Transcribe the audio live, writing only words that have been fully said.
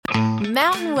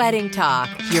Mountain Wedding Talk,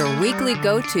 your weekly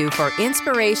go-to for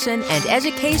inspiration and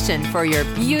education for your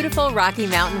beautiful Rocky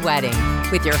Mountain wedding,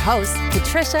 with your hosts,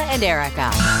 Patricia and Erica.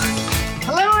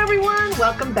 Hello, everyone.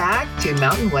 Welcome back to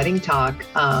Mountain Wedding Talk.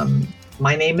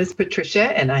 My name is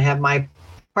Patricia, and I have my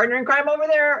partner in crime over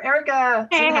there, Erica.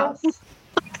 Hey. In the house.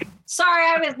 Sorry,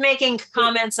 I was making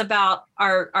comments about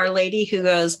our lady who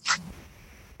goes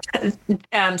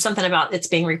something about it's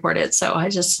being recorded. So I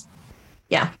just,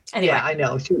 anyway. Yeah, I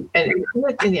know. She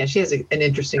has an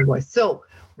interesting voice. So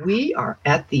we are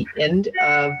at the end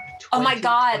of 2022. Oh my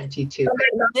God.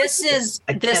 This is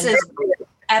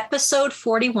episode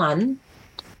 41.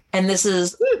 And this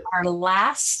is our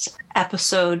last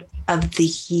episode of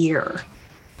the year.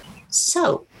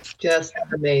 So just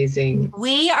amazing.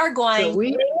 We are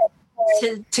going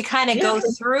to kind of go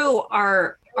through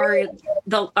our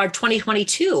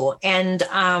 2022 and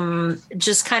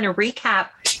just kind of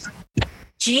recap.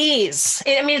 Geez,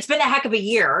 it's been a heck of a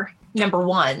year. Number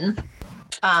one.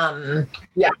 Yeah,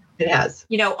 it has.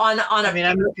 I'm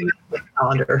looking at the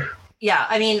calendar.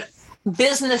 Yeah,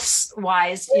 business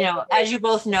wise, as you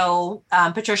both know,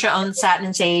 Patricia owns Satin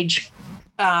and Sage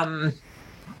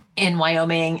in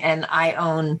Wyoming, and I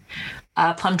own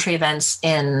Plum Tree Events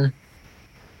in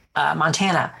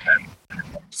Montana.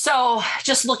 So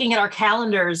just looking at our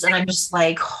calendars, and I'm just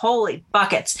like, holy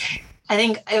buckets. I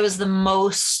think it was the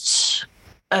most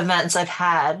events I've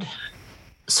had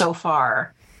so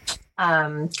far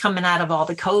coming out of all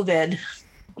the COVID,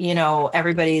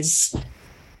 everybody's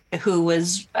who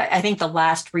was, I think, the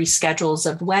last reschedules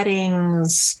of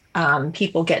weddings,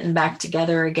 people getting back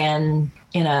together again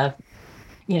in an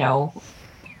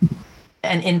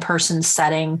in-person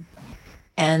setting.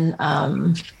 And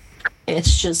it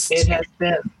has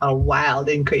been a wild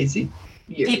and crazy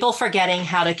year. People forgetting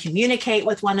how to communicate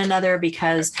with one another,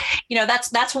 because,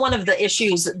 that's one of the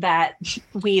issues that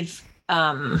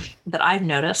that I've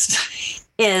noticed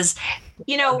is,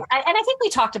 and I think we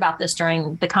talked about this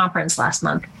during the conference last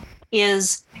month,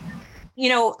 is,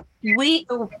 we,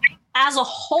 as a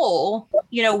whole,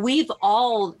 we've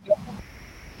all,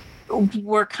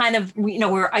 we're kind of,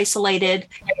 we're isolated.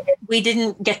 We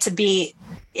didn't get to be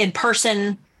in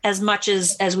person as much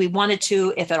as we wanted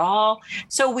to, if at all.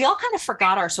 So we all kind of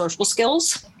forgot our social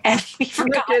skills, and we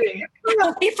forgot,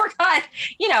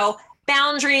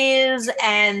 boundaries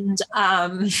and,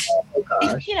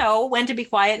 when to be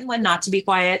quiet and when not to be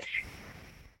quiet.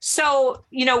 So,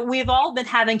 we've all been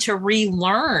having to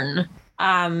relearn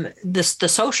the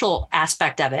social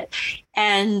aspect of it.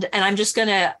 And I am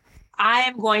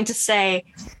going to say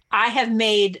I have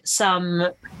made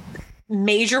some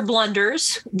major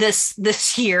blunders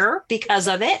this year because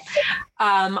of it.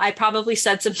 I probably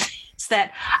said some things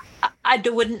that I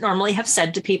wouldn't normally have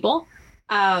said to people.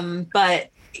 But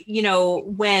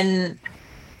when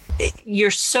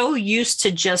you're so used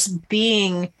to just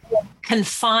being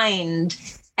confined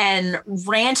and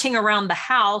ranting around the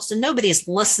house and nobody's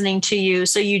listening to you,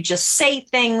 so you just say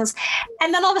things,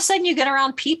 and then all of a sudden you get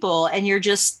around people and you're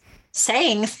just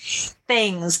saying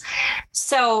things.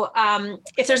 So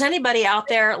if there's anybody out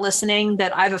there listening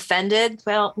that I've offended,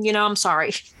 well, I'm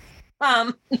sorry.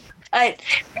 I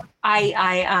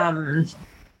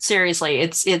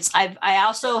seriously, I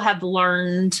also have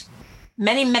learned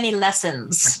many, many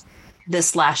lessons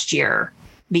this last year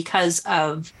because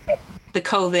of the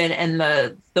COVID and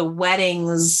the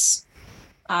weddings.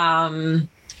 The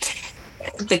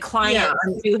clients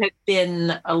who have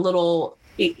been a little,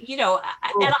 and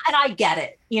I get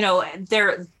it.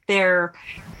 They're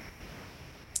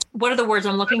what are the words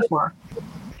I'm looking for?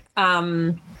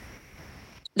 They're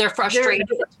frustrated.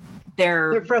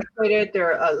 They're frustrated.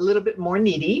 They're a little bit more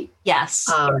needy. Yes.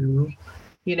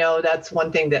 That's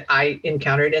one thing that I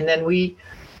encountered. And then we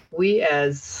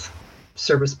as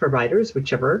service providers,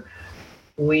 whichever,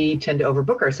 we tend to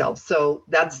overbook ourselves. So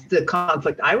that's the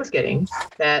conflict I was getting,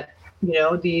 that,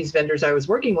 these vendors I was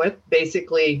working with,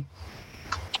 basically,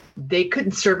 they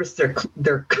couldn't service their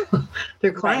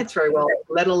clients very well,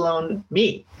 let alone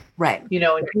me. Right.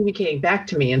 And communicating back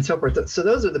to me and so forth. So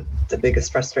those are the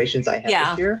biggest frustrations I had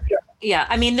this year. Yeah.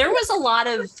 There was a lot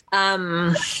of,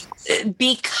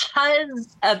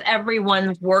 because of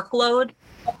everyone's workload,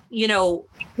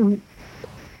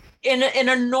 in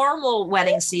a normal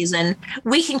wedding season,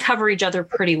 we can cover each other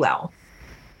pretty well.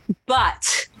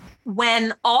 But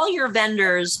when all your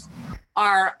vendors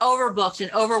are overbooked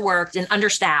and overworked and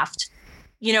understaffed,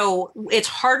 it's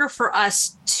harder for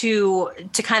us to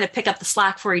kind of pick up the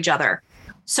slack for each other.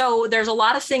 So there's a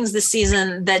lot of things this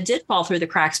season that did fall through the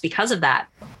cracks because of that.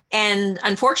 And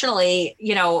unfortunately,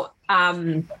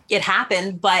 it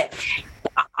happened, but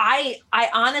I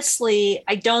honestly,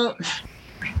 I don't,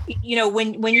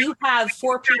 when you have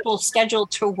 4 people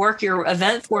scheduled to work your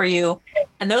event for you,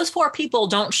 and those 4 people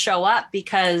don't show up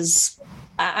because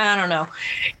I don't know,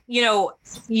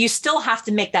 you still have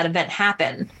to make that event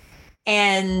happen,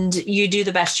 and you do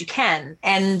the best you can.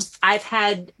 And I've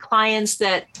had clients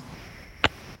that,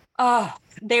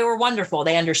 they were wonderful.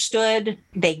 They understood,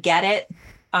 they get it.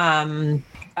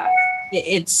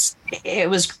 It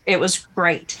was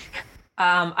great.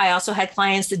 I also had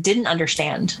clients that didn't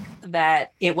understand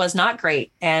that it was not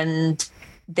great, and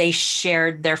they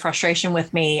shared their frustration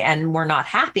with me and were not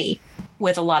happy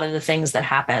with a lot of the things that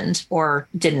happened or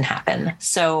didn't happen.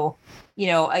 So,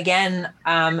 again,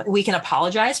 we can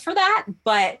apologize for that,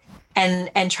 but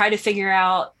and try to figure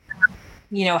out,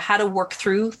 how to work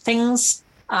through things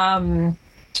in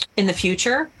the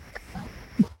future.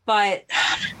 But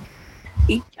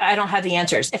I don't have the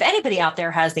answers. If anybody out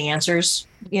there has the answers,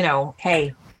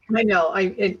 hey. I know.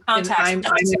 I'm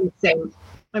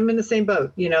in the same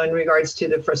boat, in regards to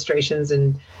the frustrations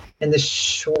and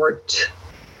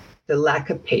the lack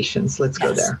of patience. Let's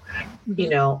go there.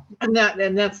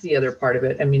 And that's the other part of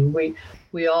it. I mean,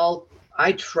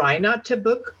 I try not to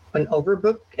book and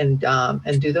overbook and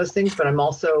do those things, but I'm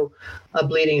also a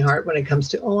bleeding heart when it comes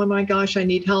to, oh my gosh, I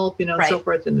need help, and so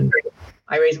forth. And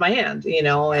I raise my hand,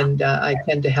 and I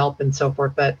tend to help and so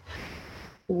forth. But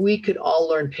we could all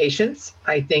learn patience.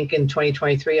 I think in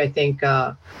 2023, and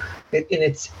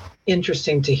it's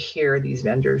interesting to hear these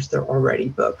vendors, they're already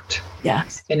booked.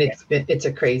 Yes. And it's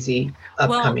a crazy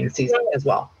upcoming season as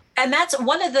well. And that's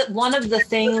one of the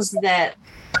things that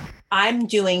I'm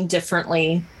doing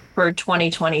differently for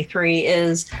 2023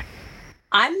 is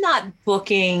I'm not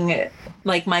booking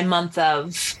like my month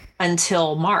of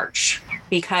until March,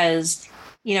 because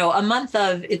a month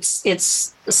of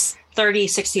it's 30,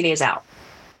 60 days out.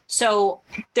 So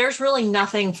there's really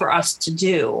nothing for us to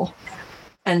do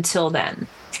until then.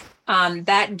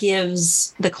 That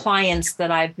gives the clients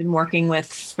that I've been working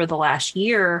with for the last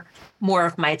year more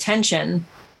of my attention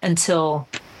until,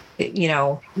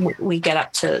 we get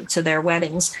up to their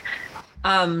weddings.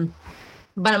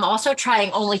 But I'm also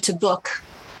trying only to book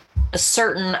a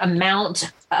certain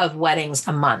amount of weddings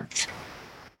a month.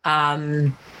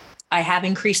 I have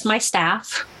increased my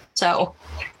staff. So,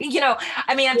 I'm yay. Trying,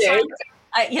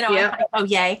 oh,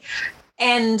 yay.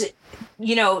 And,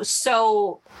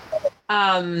 so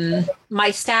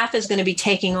my staff is going to be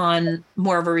taking on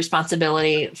more of a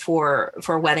responsibility for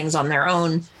weddings on their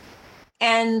own.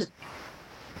 And,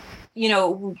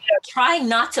 trying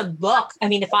not to book. I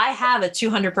mean, if I have a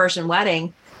 200-person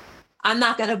wedding, I'm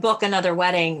not going to book another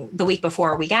wedding the week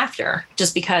before or week after,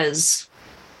 just because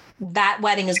that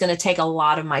wedding is going to take a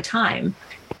lot of my time.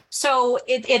 So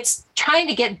it's trying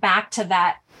to get back to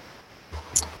that.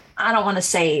 I don't want to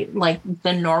say like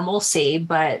the normalcy,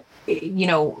 but,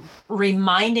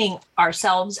 reminding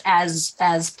ourselves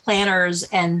as planners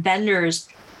and vendors,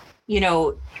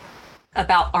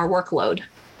 about our workload,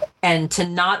 and to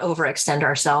not overextend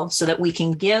ourselves so that we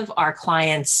can give our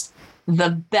clients the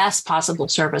best possible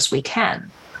service we can.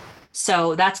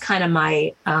 So that's kind of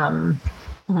my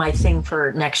my thing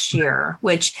for next year,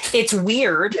 which it's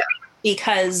weird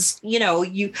because,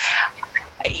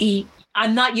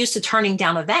 I'm not used to turning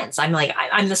down events. I'm like,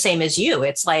 I'm the same as you.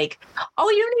 It's like, oh,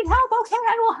 you need help? Okay,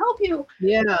 I will help you.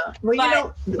 Yeah.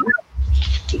 Well,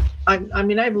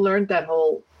 I've learned that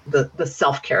whole, the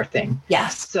self-care thing.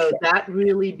 Yes. So that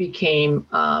really became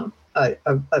a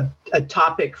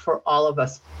topic for all of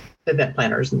us event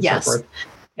planners and so forth.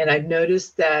 And I've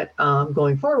noticed that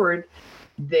going forward,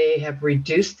 they have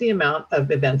reduced the amount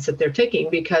of events that they're taking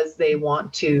because they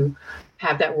want to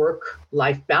have that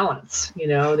work-life balance.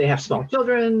 They have small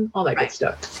children, all that good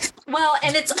stuff. Well,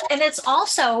 and it's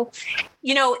also,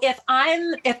 if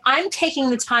I'm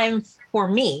taking the time for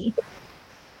me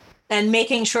and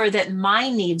making sure that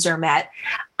my needs are met,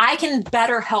 I can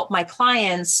better help my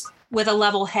clients with a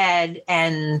level head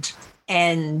and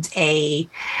a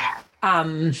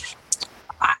I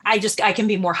can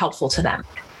be more helpful to them,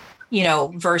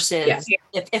 versus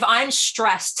if I'm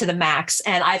stressed to the max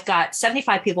and I've got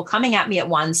 75 people coming at me at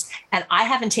once and I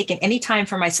haven't taken any time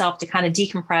for myself to kind of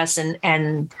decompress and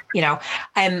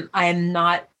I'm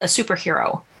not a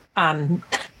superhero,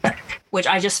 which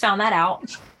I just found that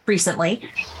out recently.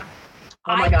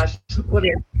 Oh my gosh. What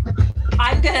is?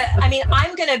 I'm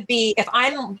going to be, if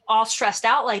I'm all stressed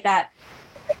out like that,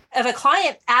 if a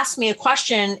client asks me a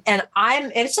question and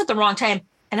it's at the wrong time,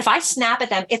 and if I snap at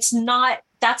them, that's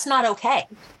not okay.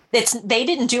 They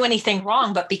didn't do anything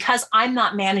wrong, but because I'm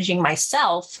not managing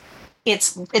myself,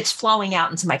 it's flowing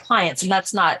out into my clients, and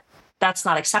that's not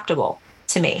acceptable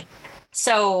to me.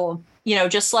 So,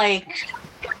 just like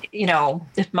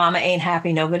if mama ain't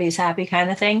happy, nobody's happy kind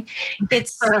of thing.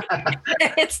 It's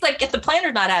it's like if the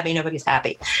planner's not happy, nobody's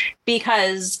happy.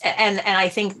 Because and I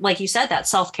think, like you said, that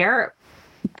self-care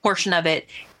portion of it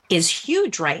is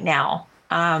huge right now,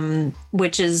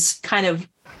 which is kind of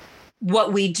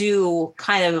what we do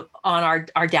kind of on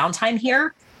our downtime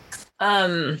here.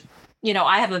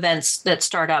 I have events that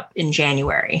start up in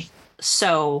January.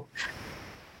 So,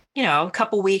 a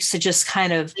couple weeks to just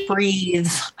kind of breathe.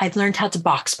 I've learned how to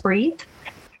box breathe,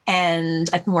 and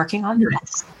I've been working on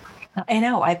that. I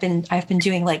know I've been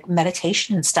doing like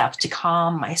meditation and stuff to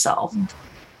calm myself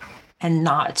and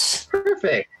not.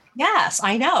 Perfect. Yes,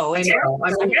 I know. I know.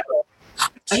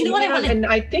 Do you know what I want to? And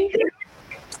I think.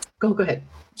 Go ahead.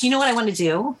 Do you know what I want to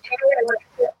do?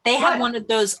 They have one of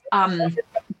those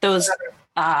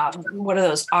what are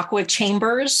those aqua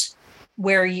chambers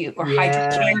where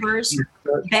hydro chambers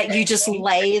that you just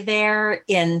lay there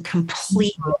in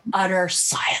complete utter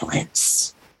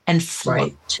silence and float.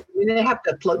 Right. And they have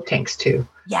the float tanks too.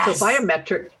 Yes. So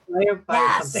biometric,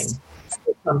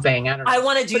 something. I don't know. I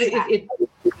want to do that.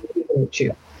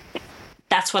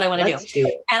 That's what I want to do.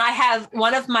 And I have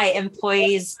one of my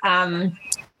employees. I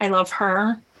love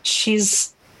her.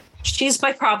 She's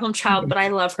my problem child, but I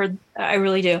love her. I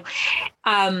really do.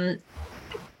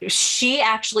 She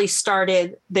actually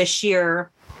started this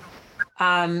year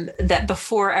that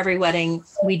before every wedding,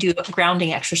 we do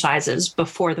grounding exercises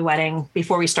before the wedding,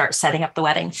 before we start setting up the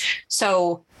wedding.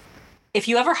 So if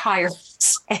you ever hire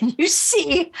us and you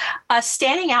see us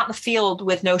standing out in the field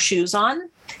with no shoes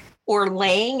on or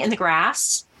laying in the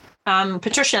grass,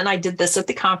 Patricia and I did this at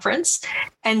the conference,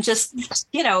 and just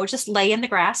lay in the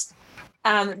grass.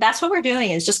 That's what we're doing,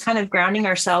 is just kind of grounding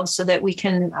ourselves so that we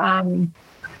can,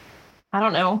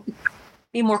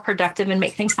 be more productive and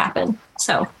make things happen.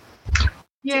 So.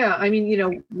 Yeah. I mean,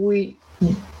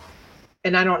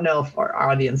 and I don't know if our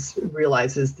audience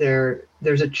realizes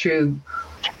there's a true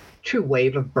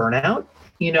wave of burnout,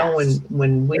 yes.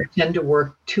 when we tend to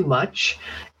work too much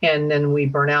and then we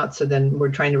burn out. So then we're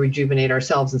trying to rejuvenate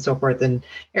ourselves and so forth. And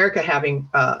Erica having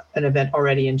an event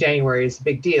already in January is a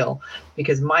big deal,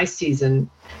 because my season,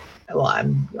 well,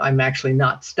 I'm actually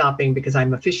not stopping because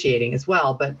I'm officiating as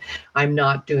well, but I'm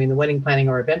not doing the wedding planning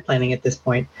or event planning at this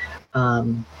point.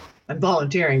 I'm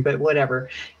volunteering, but whatever.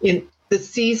 In the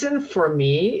season for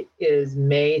me is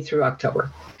May through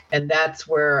October. And that's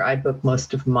where I book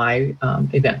most of my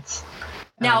events.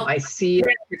 Now I see it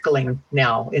trickling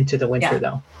now into the winter,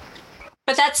 though.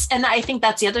 But I think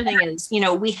that's the other thing is,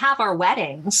 we have our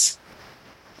weddings,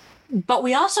 but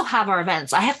we also have our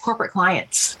events. I have corporate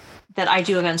clients that I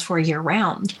do events for year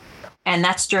round, and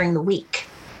that's during the week.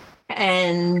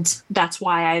 And that's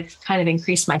why I've kind of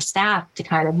increased my staff to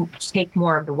kind of take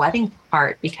more of the wedding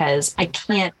part, because I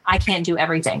can't do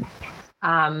everything.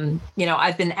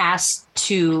 I've been asked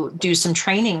to do some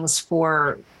trainings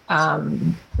for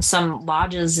some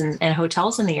lodges and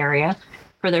hotels in the area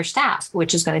for their staff,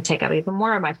 which is going to take up even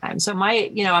more of my time. So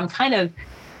I'm kind of,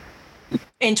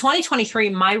 in 2023,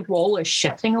 my role is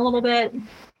shifting a little bit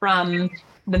from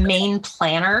the main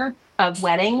planner of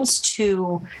weddings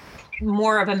to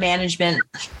more of a management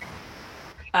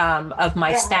of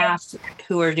my staff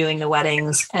who are doing the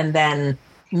weddings, and then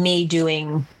me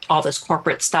doing all this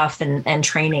corporate stuff and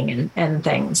training and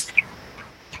things.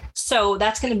 So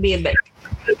that's going to be a bit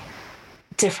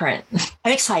different.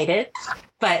 I'm excited,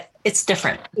 but it's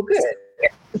different. Well, good.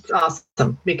 It's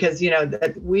awesome, because,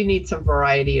 we need some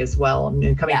variety as well. I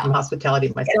mean, coming from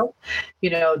hospitality myself,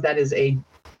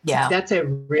 that's a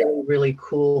really, really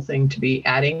cool thing to be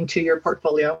adding to your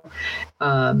portfolio.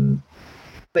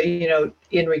 But,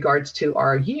 in regards to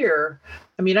our year,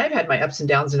 I mean, I've had my ups and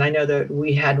downs, and I know that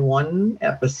we had one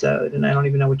episode, and I don't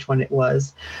even know which one it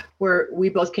was, where we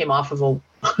both came off of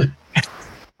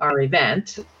our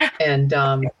event, and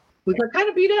we were kind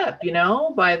of beat up,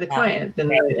 by the client,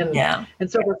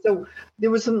 and so forth. So there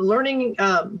was some learning,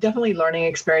 definitely learning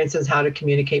experiences, how to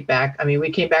communicate back. I mean, we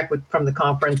came back from the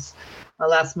conference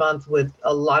last month with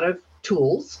a lot of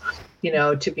tools,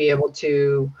 to be able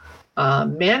to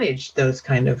manage those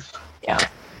kind of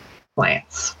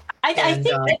clients. I think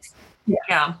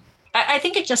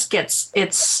it just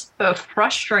it's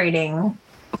frustrating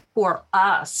for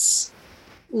us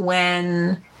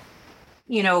when,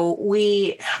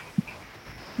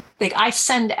 I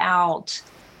send out,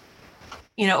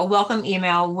 a welcome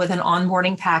email with an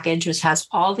onboarding package, which has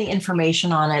all the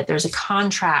information on it. There's a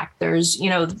contract, there's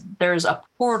a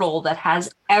portal that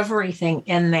has everything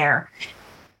in there.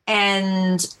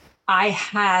 And I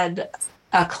had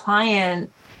a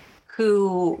client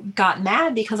who got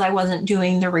mad because I wasn't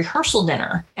doing the rehearsal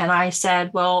dinner. And I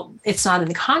said, well, it's not in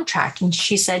the contract. And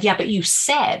she said, yeah, but you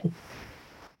said,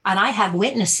 and I have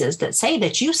witnesses that say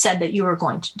that you said that you were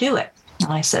going to do it.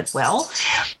 And I said, well,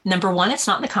 number one, it's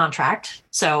not in the contract.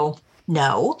 So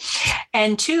no.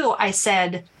 And two, I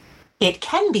said, it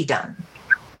can be done.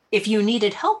 If you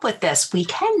needed help with this, we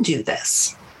can do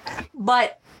this.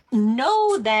 But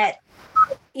know that,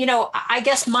 I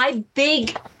guess my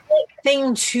big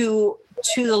thing to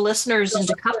the listeners and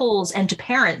to couples and to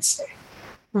parents,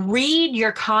 read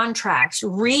your contracts,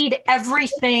 read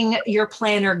everything your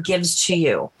planner gives to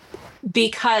you,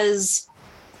 because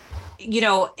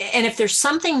and if there's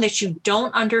something that you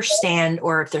don't understand,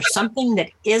 or if there's something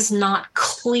that is not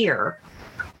clear,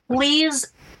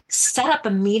 please set up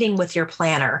a meeting with your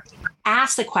planner,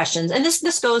 ask the questions. And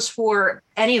this goes for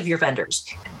any of your vendors.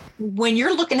 When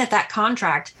you're looking at that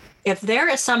contract, if there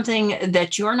is something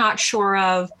that you're not sure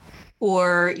of,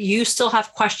 or you still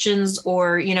have questions,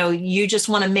 or, you just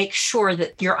want to make sure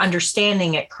that you're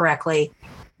understanding it correctly,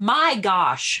 my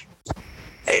gosh,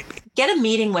 get a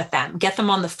meeting with them, get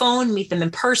them on the phone, meet them in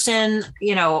person,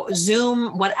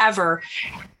 Zoom, whatever,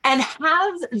 and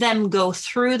have them go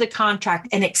through the contract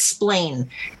and explain.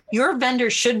 Your vendor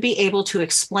should be able to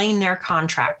explain their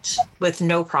contract with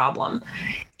no problem.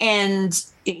 And,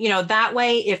 that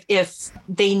way, if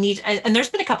they need, and there's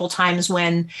been a couple times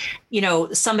when,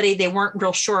 they weren't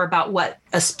real sure about what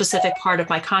a specific part of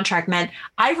my contract meant,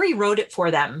 I rewrote it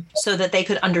for them so that they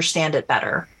could understand it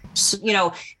better.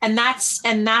 So, and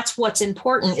that's what's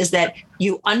important, is that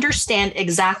you understand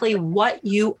exactly what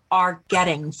you are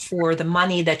getting for the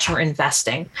money that you're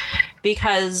investing.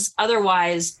 Because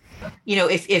otherwise,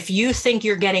 if you think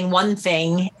you're getting one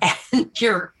thing and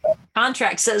your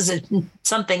contract says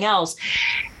something else,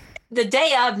 the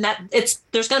day of that,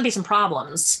 there's going to be some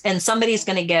problems, and somebody's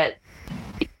going to get,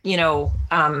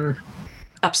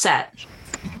 upset.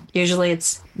 Usually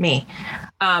it's me.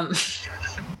 But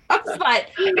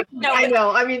no, I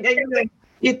know. I mean,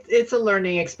 it's a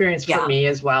learning experience for me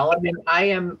as well. I mean, I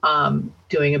am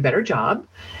doing a better job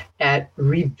at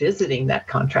revisiting that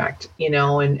contract,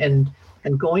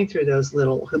 and going through those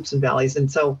little hoops and valleys.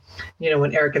 And so,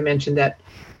 when Erica mentioned that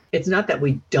it's not that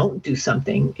we don't do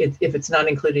something, if it's not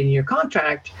included in your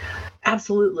contract,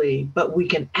 absolutely, but we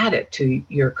can add it to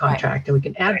your contract, and we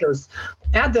can add those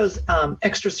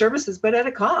extra services, but at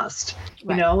a cost,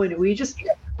 and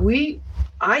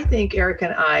I think Erica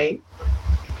and I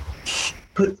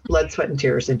put blood, sweat, and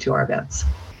tears into our events.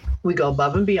 We go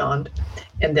above and beyond,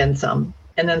 and then some.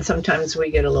 And then sometimes we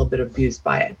get a little bit abused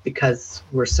by it because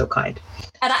we're so kind.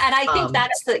 And I think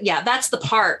that's the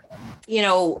part,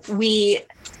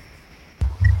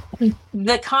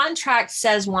 the contract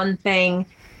says one thing,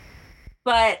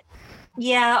 but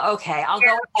okay, I'll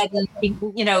go ahead and,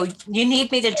 you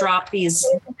need me to drop these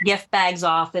gift bags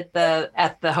off at the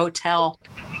hotel.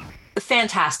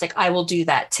 Fantastic. I will do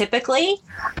that. Typically,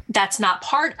 that's not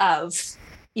part of,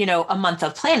 a month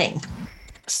of planning.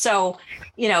 So,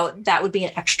 that would be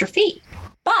an extra fee.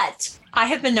 But I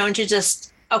have been known to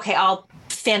just, okay,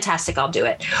 fantastic, I'll do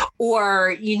it.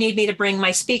 Or you need me to bring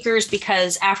my speakers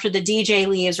because after the DJ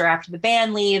leaves or after the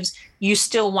band leaves, you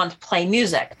still want to play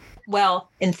music. Well,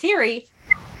 in theory,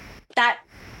 I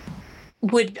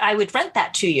would rent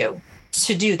that to you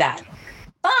to do that.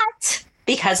 But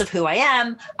because of who I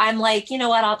am, I'm like, you know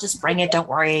what, I'll just bring it. Don't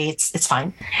worry. It's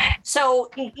fine.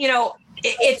 So,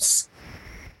 it's,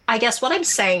 I guess what I'm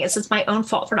saying is it's my own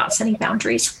fault for not setting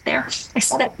boundaries there. I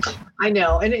said it. I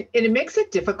know. And it makes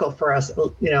it difficult for us.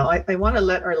 I want to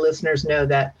let our listeners know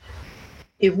that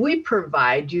if we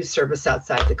provide you service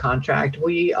outside the contract,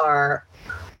 we are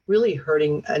really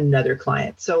hurting another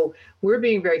client. So we're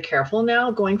being very careful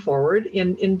now going forward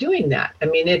in doing that. I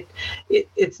mean,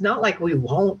 it's not like we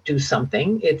won't do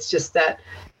something. It's just that,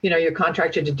 you're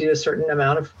contracted to do a certain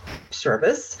amount of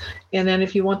service. And then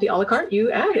if you want the a la carte,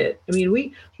 you add it. I mean,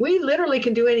 we literally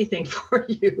can do anything for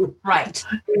you. Right.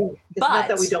 It's not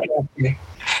that we don't want to.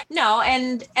 No.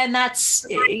 And that's,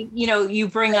 you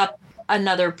bring up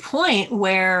another point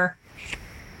where,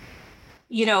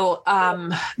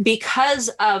 because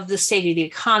of the state of the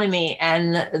economy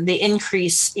and the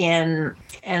increase in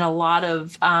a lot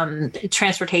of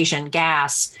transportation,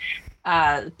 gas,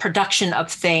 production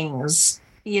of things,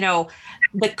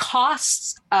 the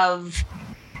costs of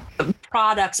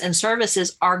products and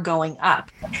services are going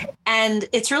up. And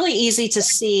it's really easy to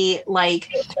see,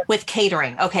 like with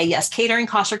catering. Okay, yes, catering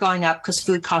costs are going up because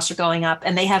food costs are going up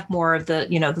and they have more of the,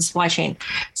 the supply chain.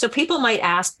 So people might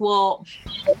ask, well,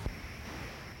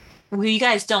 you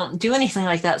guys don't do anything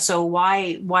like that. So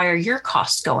why are your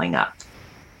costs going up?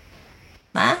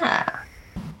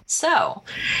 So,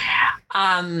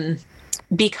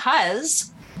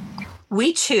 because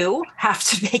we too have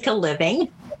to make a living,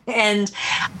 and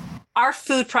our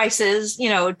food prices,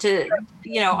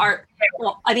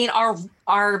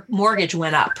 our mortgage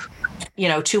went up,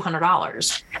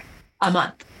 $200 a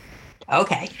month.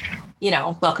 Okay.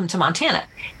 Welcome to Montana.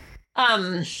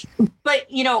 But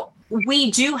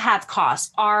we do have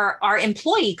costs. Our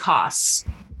employee costs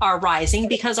are rising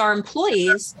because our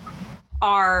employees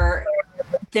are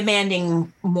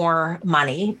demanding more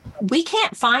money. We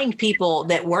can't find people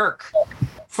that work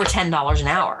for $10 an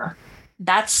hour.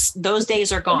 Those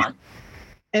days are gone.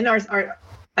 And our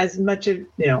as much as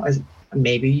as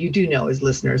maybe you do know as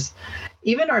listeners,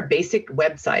 even our basic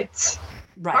websites,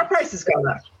 right, our price has gone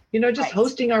up. Just right,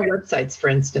 hosting our websites, for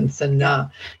instance, and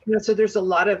so there's a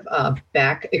lot of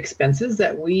back expenses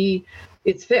that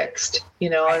it's fixed,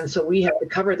 right, and so we have to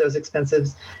cover those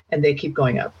expenses, and they keep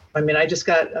going up. I mean, I just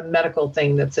got a medical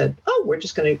thing that said, "Oh, we're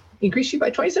just going to increase you by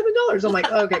 $27." I'm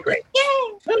like, "Okay, great, yay!"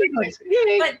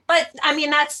 Yay! But I mean,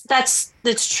 that's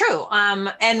true.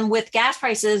 And with gas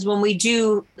prices, when we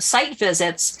do site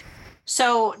visits,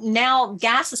 so now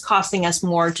gas is costing us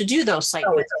more to do those site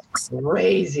visits. It's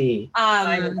crazy.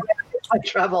 I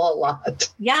travel a lot.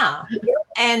 Yeah,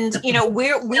 and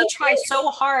we try so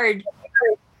hard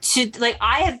to, like,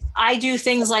 I do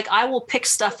things like I will pick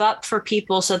stuff up for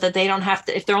people so that they don't have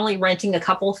to, if they're only renting a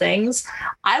couple things,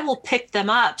 I will pick them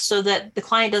up so that the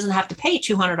client doesn't have to pay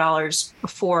 $200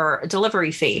 for a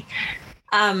delivery fee.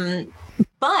 But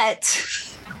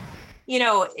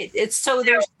it's so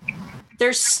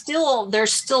there's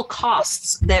still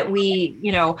costs that we,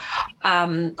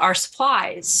 our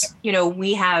supplies,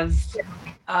 we have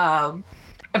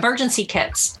emergency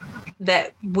kits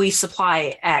that we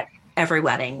supply at every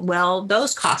wedding. Well,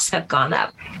 those costs have gone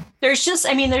up. There's just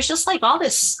like all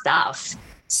this stuff.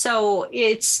 So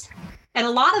and a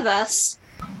lot of us,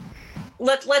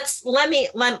 we're going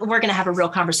to have a real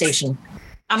conversation.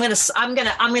 I'm going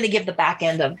to give the back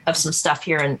end of some stuff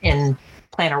here in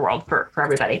planner world for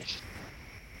everybody.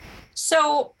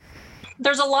 So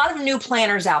there's a lot of new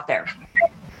planners out there.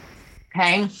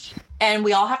 Okay. And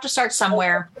we all have to start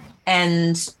somewhere.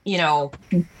 And,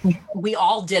 we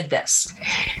all did this.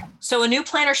 So a new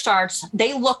planner starts,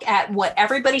 they look at what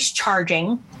everybody's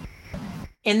charging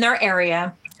in their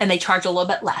area, and they charge a little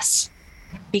bit less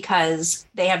because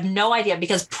they have no idea,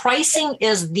 because pricing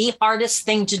is the hardest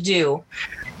thing to do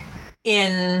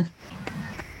in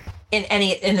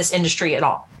this industry at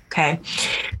all. Okay.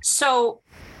 So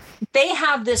they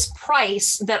have this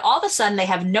price that all of a sudden they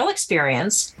have no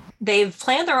experience. They've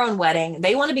planned their own wedding.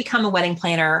 They want to become a wedding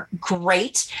planner.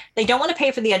 Great. They don't want to pay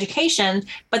for the education,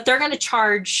 but they're going to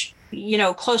charge,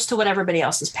 close to what everybody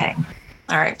else is paying.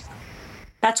 All right.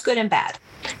 That's good and bad.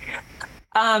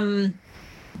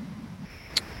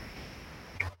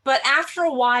 But after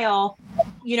a while,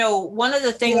 one of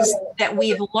the things that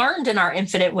we've learned in our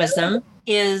infinite wisdom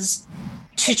is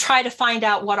to try to find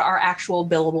out what our actual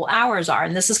billable hours are.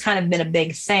 And this has kind of been a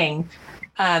big thing.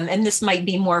 And this might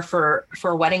be more for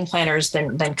wedding planners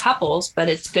than couples, but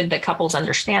it's good that couples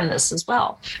understand this as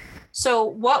well. So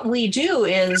what we do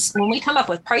is when we come up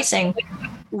with pricing,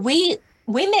 we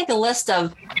make a list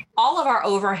of all of our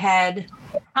overhead,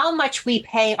 how much we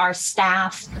pay our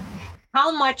staff,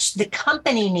 how much the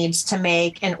company needs to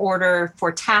make in order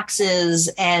for taxes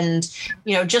and,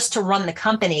 just to run the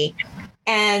company,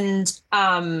 and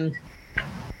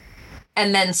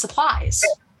then supplies.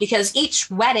 Because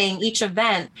each wedding, each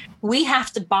event, we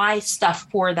have to buy stuff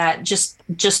for that just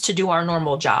to do our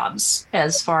normal jobs,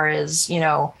 as far as,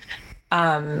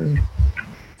 hand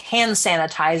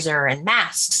sanitizer and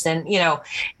masks. And,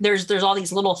 there's all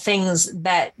these little things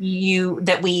that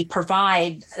we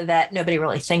provide that nobody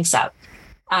really thinks of.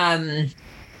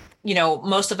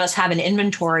 Most of us have an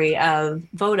inventory of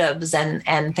votives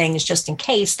and things just in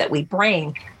case that we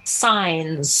bring,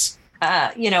 signs,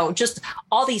 just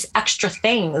all these extra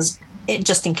things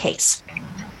just in case.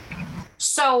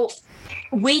 So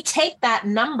we take that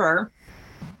number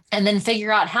and then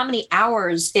figure out how many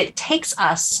hours it takes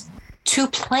us to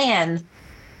plan,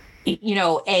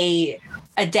 a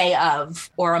day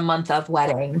of or a month of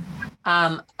wedding,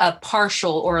 a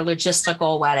partial or a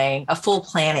logistical wedding, a full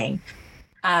planning,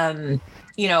 and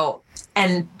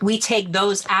we take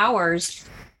those hours,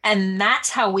 and that's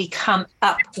how we come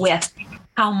up with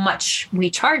how much we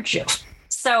charge you.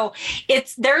 So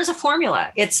there's a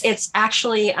formula. It's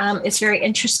actually, it's very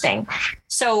interesting.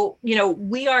 So,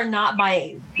 we are not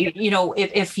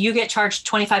if you get charged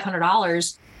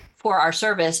 $2,500 for our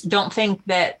service, don't think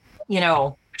that,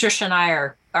 Trisha and I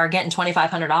are getting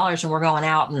 $2,500 and we're going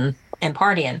out and and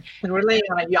partying. And we're laying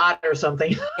on a yacht or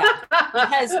something. Yeah.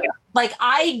 Because like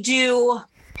I do,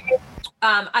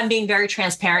 I'm being very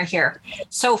transparent here.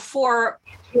 So for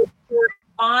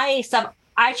my stuff,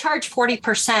 I charge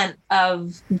 40%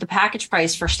 of the package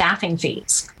price for staffing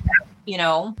fees, you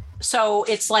know? So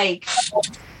it's like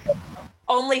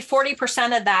only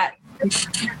 40% of that,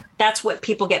 that's what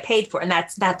people get paid for. And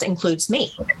that includes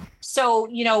me. So,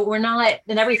 you know, we're not,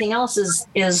 and everything else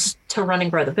is to run and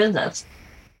grow the business.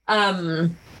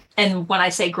 And when I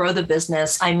say grow the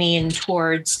business, I mean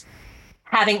towards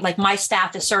having, like, my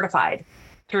staff is certified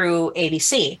through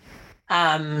ABC.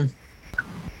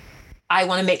 I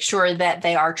want to make sure that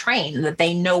they are trained, that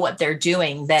they know what they're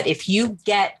doing, that if you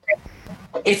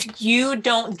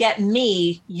don't get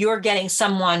me, you're getting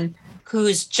someone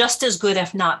who's just as good,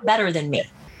 if not better than me.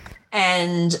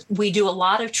 And we do a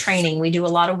lot of training. We do a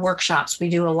lot of workshops. We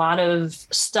do a lot of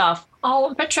stuff.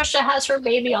 Oh, Patricia has her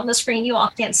baby on the screen. You all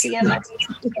can't see him.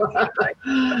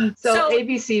 So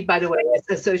ABC, by the way, is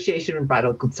Association of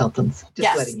Bridal Consultants.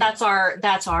 Yes, that's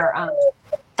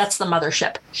the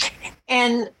mothership.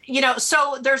 And, you know,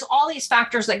 so there's all these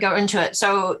factors that go into it.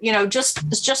 So, you know,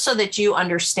 just so that you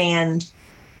understand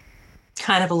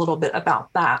kind of a little bit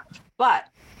about that. But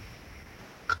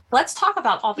let's talk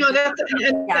about all the.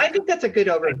 I think that's a good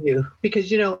overview because,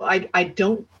 you know,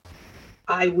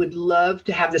 I would love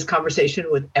to have this conversation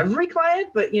with every client,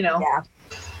 but, you know,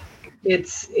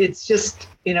 it's just,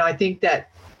 you know, I think that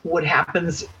what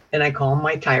happens, and I call them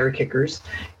my tire kickers,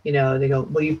 you know, they go,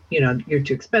 well, you know, you're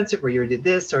too expensive, or you did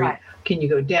this, or can you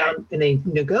go down? And they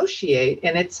negotiate.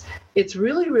 And it's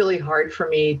really, really hard for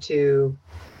me to,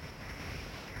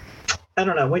 I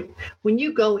don't know, when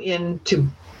you go in to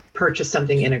purchase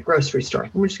something in a grocery store,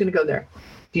 we're just going to go there.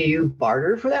 Do you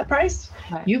barter for that price?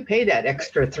 Right. You pay that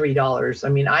extra $3. I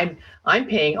mean, I'm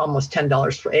paying almost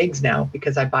 $10 for eggs now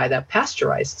because I buy that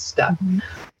pasteurized stuff. Mm-hmm.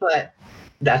 But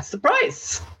that's the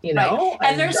price, you know.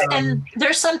 Right. And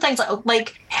there's some things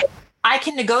like I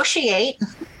can negotiate,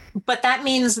 but that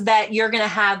means that you're going to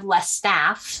have less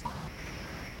staff,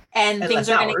 and things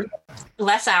are going to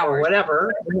less hours, or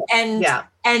whatever. And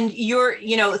you're,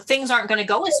 you know, things aren't going to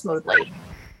go as smoothly.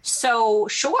 So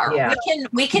sure,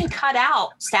 we can cut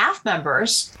out staff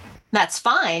members. That's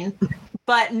fine,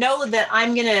 but know that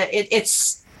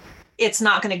it's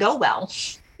not going to go well,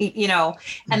 you know.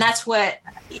 And that's what,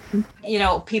 you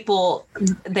know, people,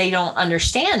 they don't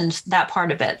understand that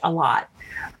part of it a lot.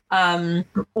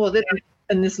 Well,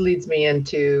 this leads me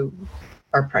into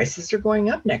our prices are going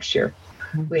up next year.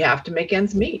 We have to make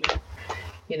ends meet.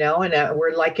 You know, and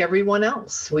we're like everyone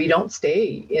else. We don't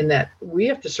stay in that. We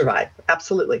have to survive.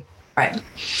 Absolutely. Right.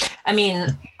 I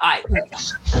mean, I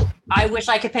wish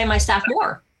I could pay my staff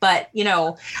more, but you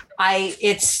know,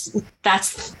 this is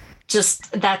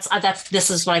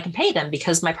what I can pay them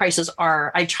because my prices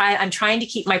are, I'm trying to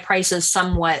keep my prices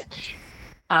somewhat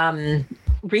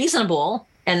reasonable,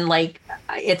 and like,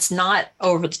 it's not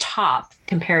over the top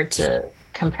compared to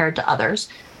others,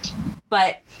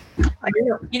 but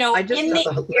you know, I just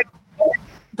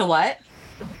the what?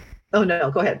 Oh no,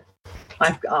 go ahead.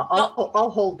 I'll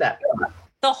hold that.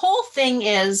 The whole thing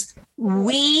is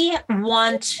we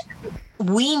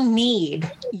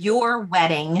need your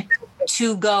wedding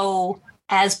to go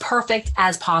as perfect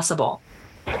as possible.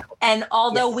 And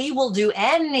although we will do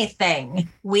anything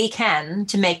we can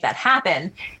to make that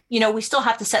happen, you know, we still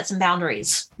have to set some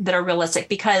boundaries that are realistic,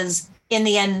 because in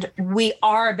the end, we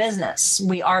are a business.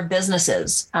 We are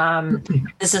businesses.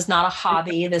 This is not a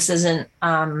hobby. This isn't,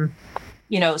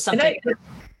 you know, something.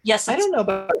 Yes. I don't know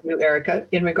about you, Erica,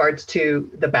 in regards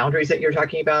to the boundaries that you're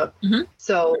talking about. Mm-hmm.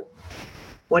 So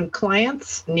when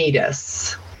clients need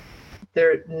us,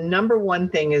 their number one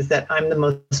thing is that I'm the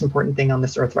most important thing on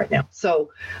this earth right now.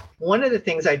 So one of the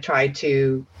things I try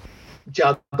to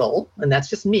juggle, and that's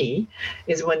just me,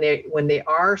 is when they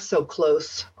are so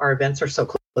close, our events are so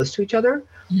close to each other,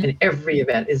 mm-hmm. and every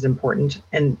event is important.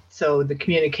 And so the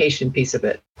communication piece of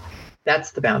it,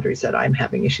 that's the boundaries that I'm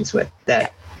having issues with,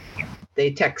 that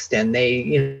they text and they,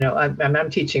 you know, I'm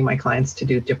teaching my clients to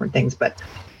do different things, but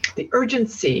the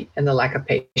urgency and the lack of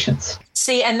patience.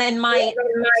 See, and then in my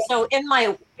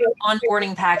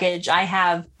onboarding package, I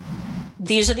have,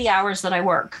 these are the hours that I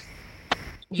work.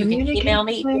 You can email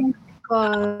me.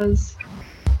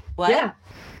 What? Yeah.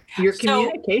 Your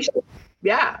communication.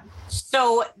 Yeah.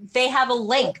 So they have a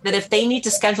link that if they need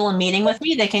to schedule a meeting with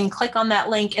me, they can click on that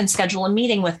link and schedule a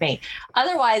meeting with me.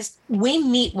 Otherwise, we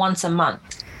meet once a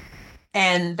month.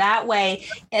 And that way,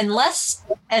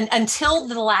 until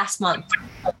the last month,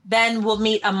 then we'll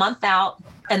meet a month out,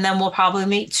 and then we'll probably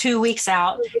meet 2 weeks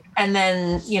out. And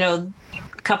then, you know,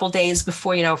 couple days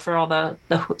before, for all the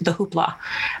hoopla.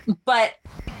 But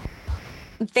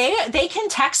they can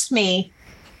text me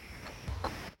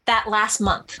that last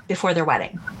month before their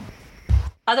wedding.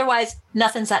 Otherwise,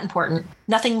 nothing's that important.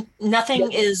 Nothing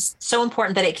is so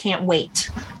important that it can't wait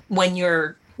when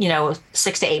you're,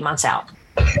 6 to 8 months out.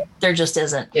 There just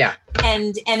isn't. Yeah.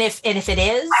 And if it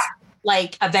is,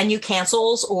 like a venue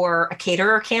cancels or a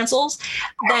caterer cancels,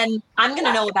 then I'm going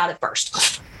to know about it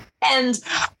first. And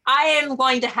I am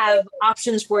going to have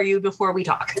options for you before we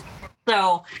talk.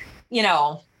 So,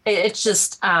 it's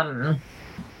just,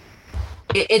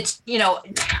 it's,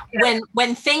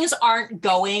 when things aren't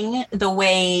going the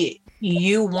way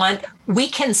you want, we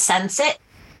can sense it.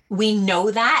 We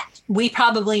know that. We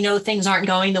probably know things aren't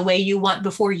going the way you want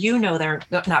before you know they're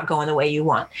not going the way you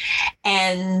want.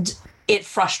 And it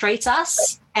frustrates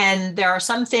us. And there are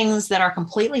some things that are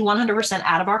completely 100%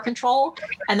 out of our control.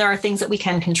 And there are things that we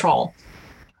can control.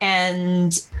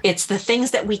 And it's the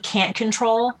things that we can't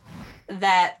control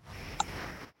that,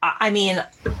 I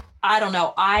don't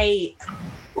know.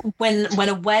 When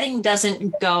a wedding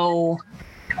doesn't go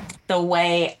the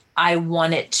way I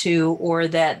want it to, or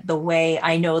that the way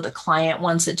I know the client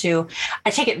wants it to, I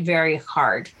take it very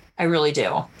hard. I really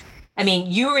do.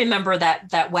 You remember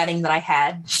that wedding that I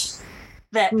had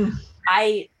that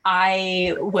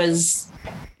I was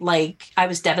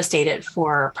devastated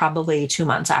for probably 2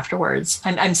 months afterwards.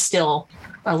 I'm still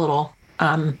a little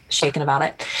shaken about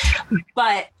it,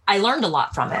 but I learned a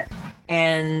lot from it.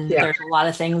 And there's a lot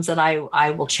of things that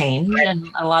I will change, and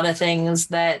a lot of things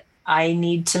that I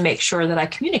need to make sure that I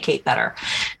communicate better.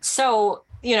 So,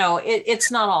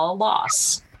 it's not all a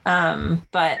loss.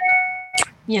 But,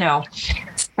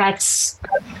 that's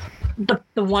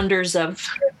the wonders of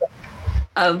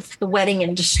the wedding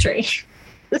industry.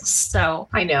 So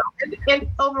I know. And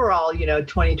overall,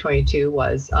 2022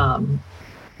 was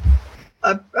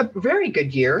a very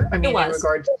good year. In regards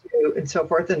to and so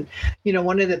forth. And,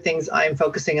 one of the things I'm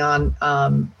focusing on,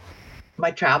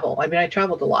 my travel. I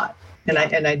traveled a lot, and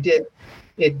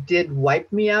it did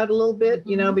wipe me out a little bit,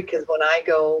 because when I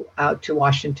go out to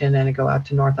Washington and I go out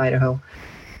to North Idaho,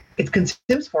 it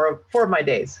consumes four of my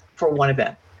days for one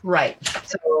event. Right.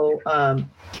 So,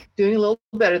 doing a little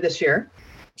better this year.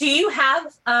 Do you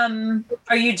have,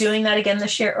 are you doing that again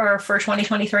this year or for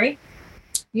 2023?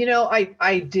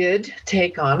 I did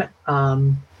take on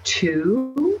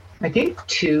two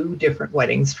different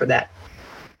weddings for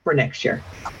next year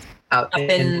out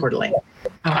in Coeur d'Alene.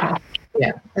 Uh-huh.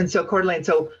 Yeah. And so Coeur d'Alene,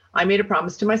 so I made a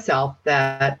promise to myself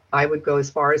that I would go as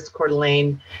far as Coeur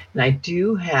d'Alene, and I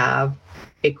do have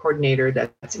a coordinator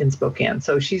that's in Spokane.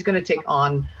 So she's going to take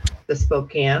on the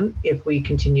Spokane if we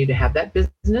continue to have that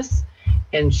business,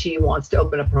 and she wants to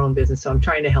open up her own business. So I'm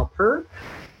trying to help her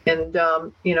and,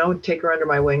 take her under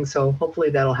my wing. So hopefully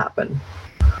that'll happen.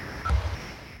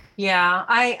 Yeah.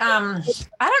 I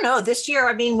don't know, this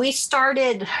year, we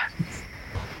started,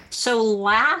 so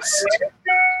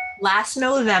last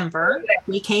November,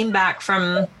 we came back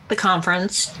from the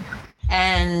conference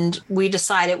and we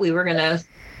decided we were going to,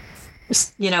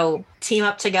 team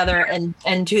up together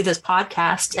and do this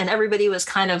podcast. And everybody was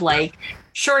kind of like,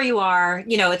 sure you are,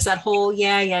 it's that whole,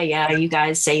 yeah, you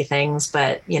guys say things,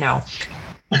 but,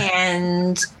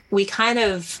 and we kind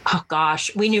of,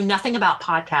 we knew nothing about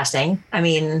podcasting.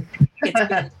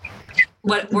 It's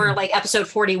we're like episode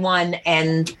 41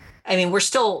 and we're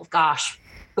still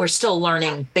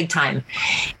learning big time.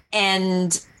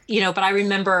 And, but I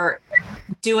remember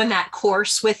doing that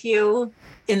course with you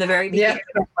in the very beginning,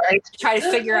 right. To try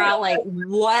to figure out like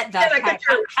what the heck,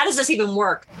 how does this even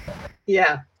work?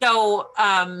 Yeah. So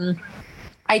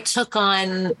I took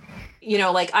on,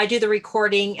 I do the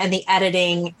recording and the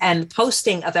editing and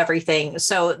posting of everything.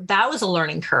 So that was a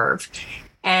learning curve.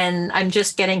 And I'm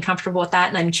just getting comfortable with that,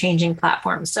 and I'm changing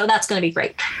platforms. So that's going to be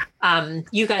great.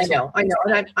 You guys, I know,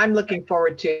 and I'm looking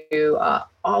forward to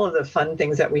all of the fun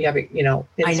things that we have, in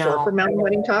store for Mountain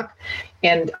Wedding Talk.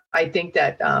 And I think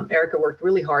that Erica worked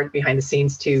really hard behind the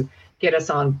scenes to get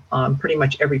us on pretty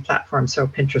much every platform. So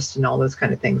Pinterest and all those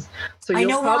kind of things. So I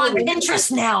know we're on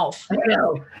Pinterest now. I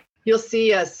know. You'll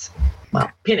see us,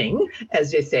 pinning,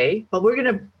 as they say, but we're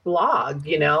going to blog,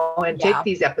 and take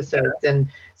these episodes. And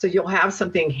so you'll have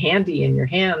something handy in your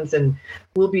hands, and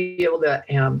we'll be able to,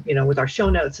 with our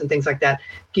show notes and things like that,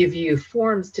 give you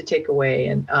forms to take away.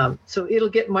 And so it'll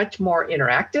get much more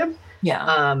interactive.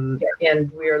 Yeah.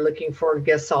 And we are looking for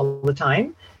guests all the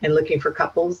time and looking for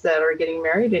couples that are getting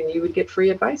married, and you would get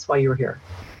free advice while you were here.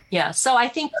 Yeah. So I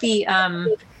think the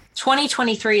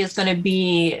 2023 is going to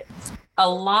be a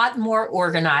lot more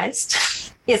organized.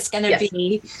 It's going to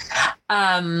be,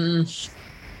 a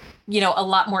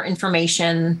lot more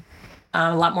information.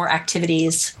 a lot more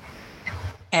activities,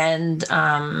 and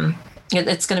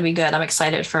it's going to be good. I'm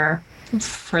excited for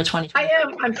 2020.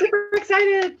 I'm super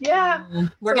excited. Yeah.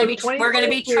 We're going to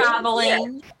be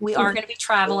traveling. Yeah. We are going to be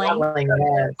traveling.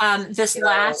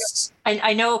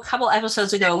 I know a couple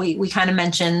episodes ago, we kind of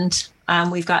mentioned,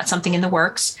 we've got something in the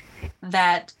works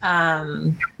that,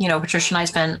 Patricia and I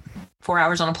spent 4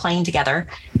 hours on a plane together.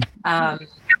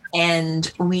 And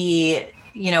we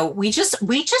just,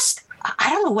 I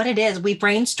don't know what it is. We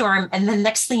brainstorm, and then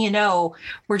next thing you know,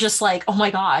 we're just like, oh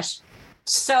my gosh.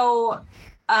 So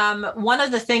one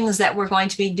of the things that we're going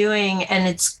to be doing, and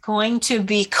it's going to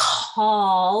be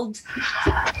called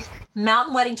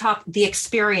Mountain Wedding Talk, The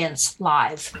Experience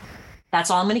Live. That's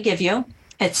all I'm going to give you.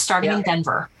 It's starting in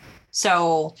Denver.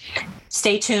 So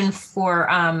stay tuned for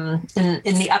in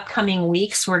the upcoming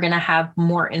weeks, we're going to have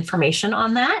more information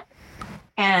on that.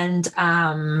 And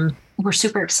we're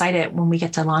super excited when we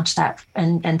get to launch that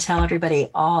and tell everybody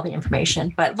all the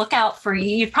information. But look out for,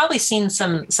 you've probably seen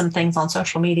some things on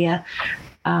social media,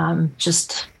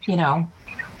 just,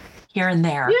 here and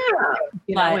there.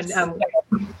 Yeah.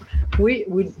 We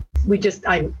just,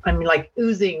 I'm like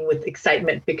oozing with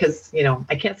excitement because,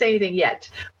 I can't say anything yet,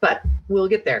 but we'll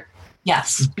get there.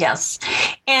 Yes.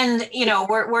 And,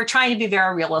 we're trying to be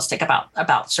very realistic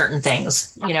about certain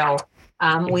things. We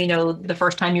know the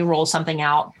first time you roll something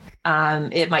out,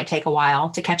 it might take a while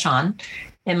to catch on.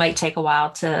 It might take a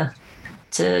while to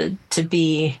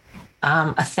be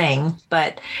a thing,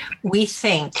 but we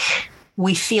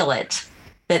feel it,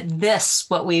 that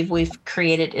what we've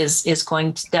created is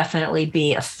going to definitely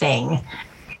be a thing.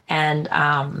 And,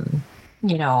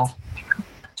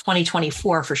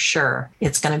 2024 for sure,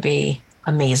 it's going to be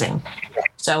amazing.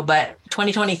 So, but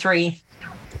 2023, I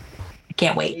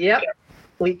can't wait. Yep.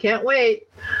 We can't wait.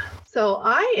 So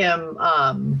I am,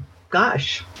 I'm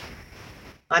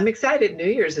excited. New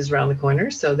Year's is around the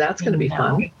corner. So that's going to be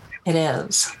fun. It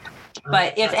is.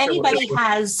 But if anybody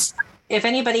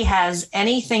has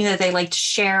anything that they'd like to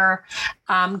share,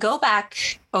 go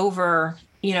back over,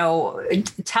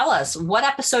 tell us, what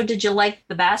episode did you like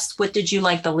the best? What did you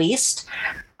like the least?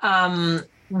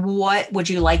 What would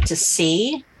you like to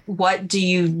see? What do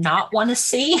you not want to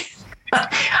see?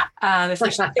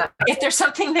 If there's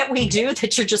something that we do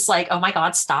that you're just like, oh my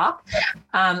God, stop.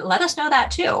 Let us know that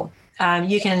too.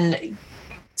 You can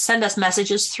send us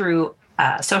messages through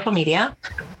social media,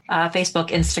 Facebook,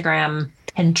 Instagram,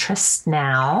 Pinterest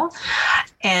now.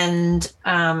 And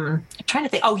I'm trying to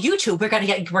think. Oh, YouTube. We're getting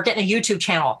a YouTube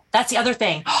channel. That's the other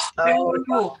thing.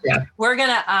 Yeah. We're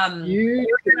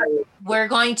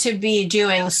going to be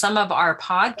doing some of our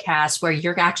podcasts where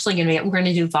you're actually we're going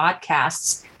to do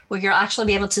vodcasts where you'll actually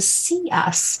be able to see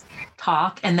us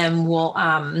talk, and then we'll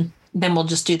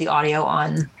just do the audio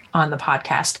on the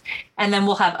podcast, and then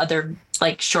we'll have other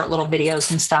like short little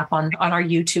videos and stuff on our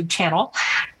YouTube channel,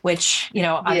 which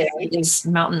obviously is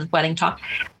Mountain Wedding Talk.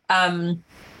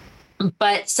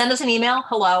 But send us an email,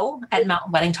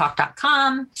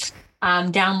 hello@mountainweddingtalk.com.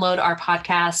 Download our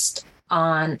podcast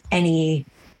on any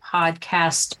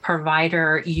podcast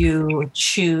provider you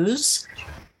choose,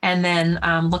 and then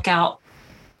look out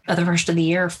the first of the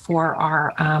year for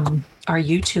our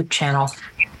YouTube channel.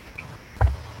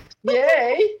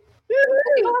 Yay!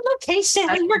 On location,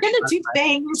 and we're going to do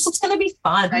things. It's going to be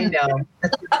fun. I know.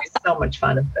 It's going to be so much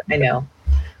fun. I know.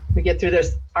 We get through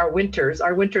this. Our winters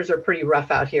are pretty rough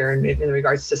out here in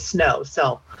regards to snow.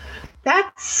 So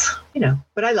that's,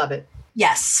 but I love it.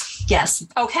 Yes.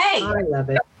 Okay. I love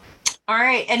it. All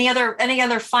right. Any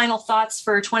other final thoughts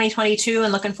for 2022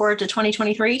 and looking forward to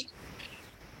 2023?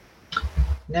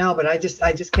 No, but I just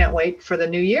can't wait for the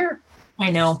new year.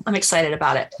 I know. I'm excited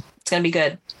about it. It's going to be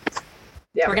good.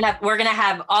 Yeah. We're gonna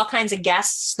have all kinds of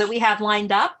guests that we have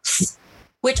lined up,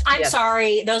 which I'm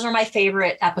sorry, those are my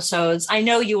favorite episodes. I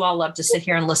know you all love to sit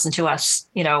here and listen to us,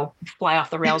 fly off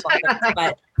the rails on this,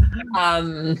 but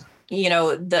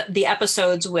the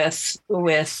episodes with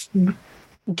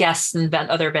guests and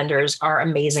other vendors are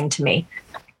amazing to me.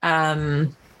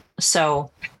 So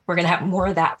we're gonna have more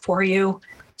of that for you.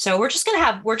 So we're just gonna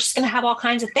have all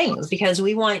kinds of things because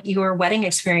we want your wedding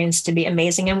experience to be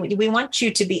amazing, and we want you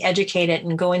to be educated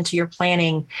and go into your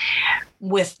planning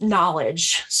with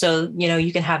knowledge, so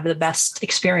you can have the best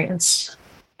experience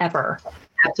ever.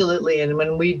 Absolutely, and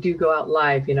when we do go out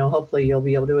live, hopefully you'll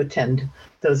be able to attend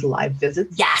those live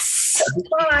visits. Yes, that'll be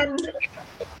fun.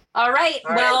 All right.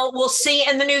 Well, we'll see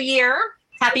you in the new year.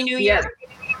 Happy New Year. Yes.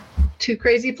 Two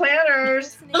crazy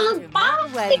planners. Listening to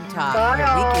Mountain Wedding Talk, Bye, your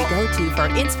all. weekly go-to for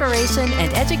inspiration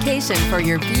and education for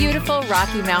your beautiful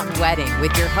Rocky Mountain wedding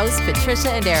with your hosts,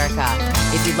 Patricia and Erica.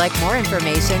 If you'd like more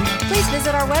information, please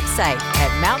visit our website at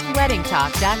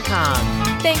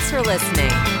mountainweddingtalk.com. Thanks for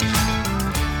listening.